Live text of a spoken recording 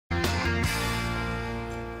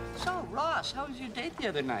Ross, how was your date the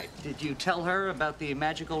other night? Did you tell her about the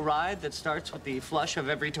magical ride that starts with the flush of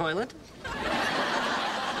every toilet?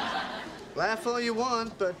 Laugh all you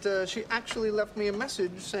want, but she actually left me a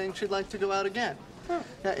message saying she'd like to go out again.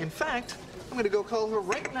 In fact, I'm gonna go call her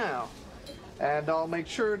right now. And I'll make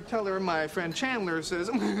sure to tell her my friend Chandler says...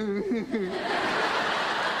 Hey,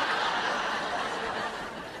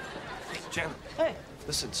 Chandler. Hey.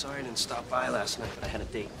 Listen, sorry I didn't stop by last night, but I had a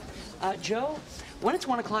date. Joe, when it's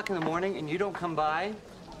 1 o'clock in the morning and you don't come by,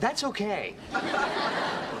 that's okay. Look,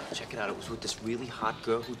 check it out. It was with this really hot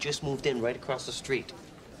girl who just moved in right across the street.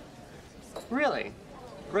 Really?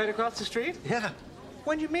 Right across the street? Yeah.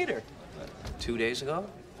 When'd you meet her? 2 days ago?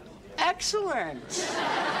 Excellent.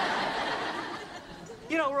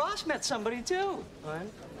 You know, Ross met somebody, too. All right.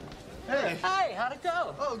 Hey. Hey, how'd it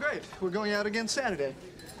go? Oh, great. We're going out again Saturday.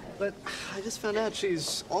 But I just found out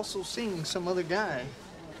she's also seeing some other guy.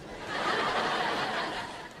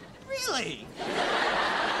 Really?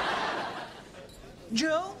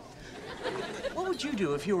 Joe, what would you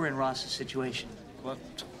do if you were in Ross's situation? Well,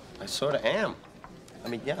 I sort of am. I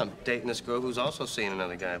mean, yeah, I'm dating this girl who's also seeing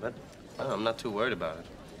another guy, but I'm not too worried about it.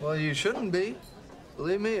 Well, you shouldn't be.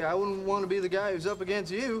 Believe me, I wouldn't want to be the guy who's up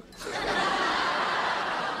against you.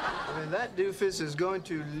 I mean, that doofus is going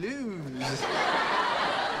to lose.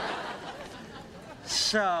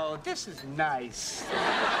 So, this is nice.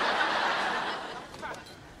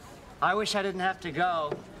 I wish I didn't have to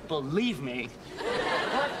go, believe me.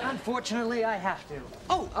 But unfortunately, I have to.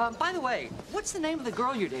 Oh, by the way, what's the name of the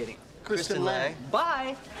girl you're dating? Kristen Lang.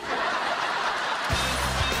 Bye.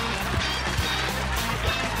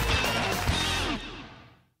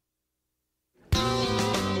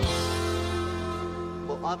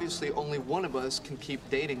 Well, obviously, only one of us can keep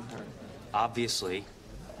dating her. Obviously.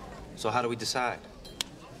 So how do we decide?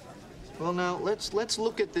 Well, now, let's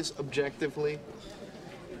look at this objectively.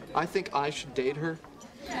 I think I should date her.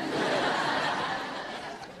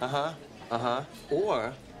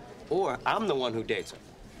 Or I'm the one who dates her.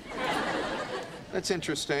 That's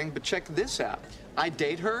interesting, but check this out. I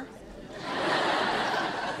date her.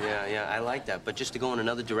 Yeah, I like that. But just to go in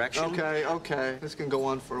another direction? Okay. This can go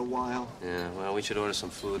on for a while. Yeah, well, we should order some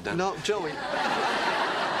food then. No, Joey.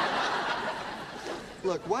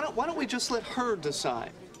 Look, why don't we just let her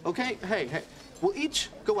decide, okay? Hey, we'll each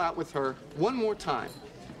go out with her one more time,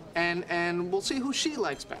 and we'll see who she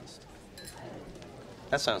likes best.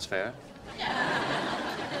 That sounds fair.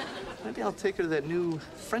 Maybe I'll take her to that new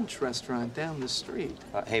French restaurant down the street.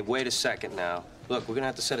 Hey, wait a second now. Look, we're gonna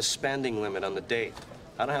have to set a spending limit on the date.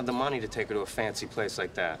 I don't have the money to take her to a fancy place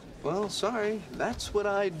like that. Well, sorry, that's what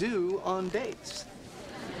I do on dates.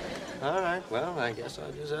 All right, well, I guess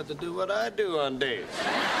I'll just have to do what I do on dates.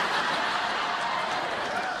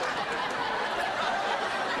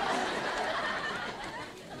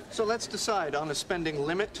 So let's decide on a spending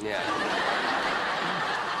limit. Yeah.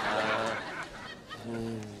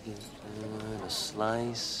 A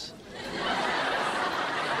slice.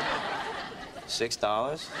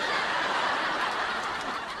 $6?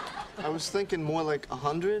 I was thinking more like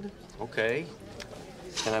 100. Okay.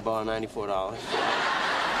 Can I borrow $94?